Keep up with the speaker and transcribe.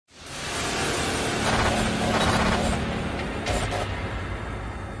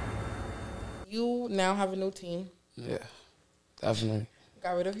you now have a new team. Yeah, definitely.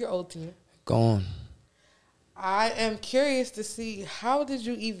 Got rid of your old team. Gone. I am curious to see, how did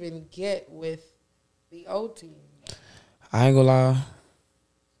you even get with the old team? I ain't gonna lie.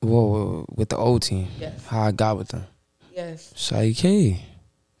 Whoa, with the old team. Yes. How I got with them. Yes. Shy K.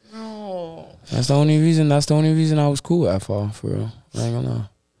 No. That's the only reason I was cool at FR, for real. I ain't gonna lie.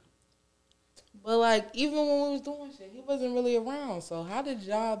 But like, even when we was doing shit, he wasn't really around. So how did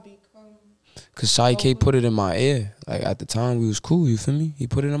y'all become? Cause Shy K put it in my ear. Like at the time we was cool, you feel me? He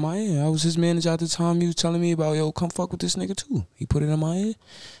put it in my ear. I was his manager at the time. He was telling me about, yo, come fuck with this nigga too. He put it in my ear.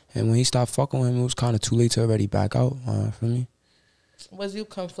 And when he stopped fucking with him, it was kind of too late to already back out. Feel me? Was you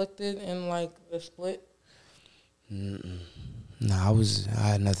conflicted in like the split? Nah, I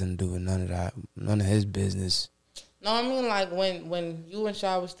had nothing to do with none of that. None of his business. No, I mean like when you and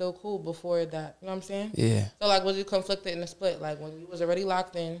Shy was still cool before that. You know what I'm saying? Yeah. So like, was you conflicted in the split? Like when you was already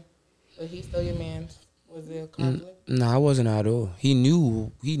locked in, but he's still your man. Was there a conflict? Nah, I wasn't at all. He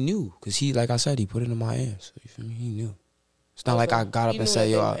knew. Cause he, like I said, he put it in my ear. So you feel me? He knew. It's not like I got up and said,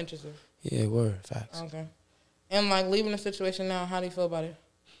 yo, yeah, word, facts. Okay. And like leaving the situation now, how do you feel about it?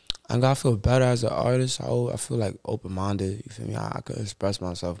 I feel better as an artist. I feel like open-minded. You feel me? I could express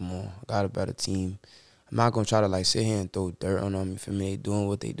myself more. I got a better team. I'm not gonna try to like sit here and throw dirt on them. You feel me? They doing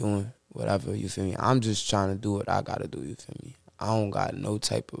what they doing, whatever. You feel me? I'm just trying to do what I gotta do. You feel me? I don't got no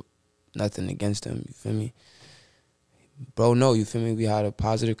type of nothing against them. You feel me? Bro, no. You feel me? We had a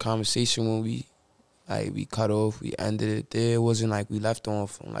positive conversation when we cut off. We ended it there. It wasn't like we left on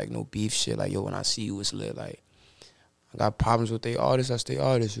from like no beef shit. Like, yo, when I see you, it's lit. Like, I got problems with they artists. That's they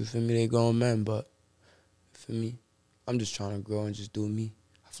artists. You feel me? They grown men, but you feel me? I'm just trying to grow and just do me.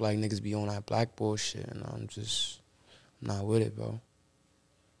 I feel like niggas be on that black bullshit, and I'm not with it, bro.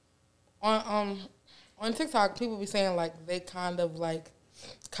 On TikTok, people be saying like they kind of like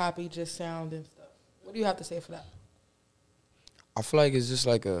copy just sound and stuff. What do you have to say for that? I feel like it's just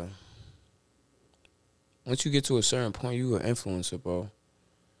like once you get to a certain point, you an influencer, bro.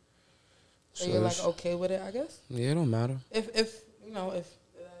 So you're like okay with it, I guess? Yeah, it don't matter. If you know, if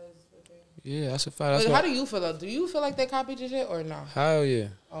yeah, that's a fact. How do you feel though? Do you feel like they copied your shit or no? Hell yeah.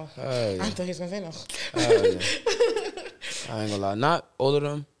 Oh, hell yeah. I thought he was gonna say no. Hell yeah. I ain't gonna lie. Not all of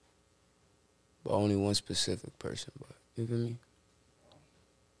them, but only one specific person. But you feel me?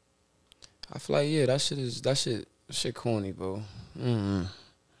 I feel like yeah, that shit corny, bro. Niggas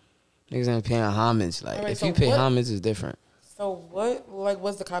ain't paying homage. Like if you pay homage, it's different. So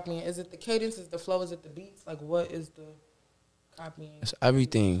what's the copying? Is it the cadence? Is it the flow? Is it the beats? Like what is the copying? It's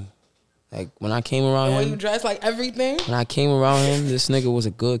everything. Like when I came around him, when you dress, like everything. When I came around him, this nigga was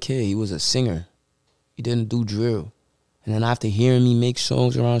a good kid. He was a singer. He didn't do drill. And then after hearing me make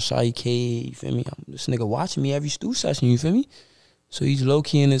songs around Shy K, you feel me? This nigga watching me every stew session, you feel me? So he's low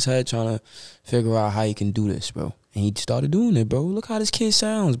key in his head trying to figure out how he can do this, bro. And he started doing it, bro. Look how this kid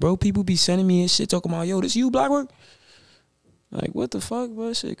sounds, bro. People be sending me his shit talking about, yo, this you, Blockwork? Like, what the fuck,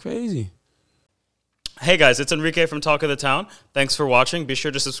 bro? Shit crazy. Hey guys, it's Enrique from Talk of the Town. Thanks for watching. Be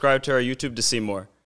sure to subscribe to our YouTube to see more.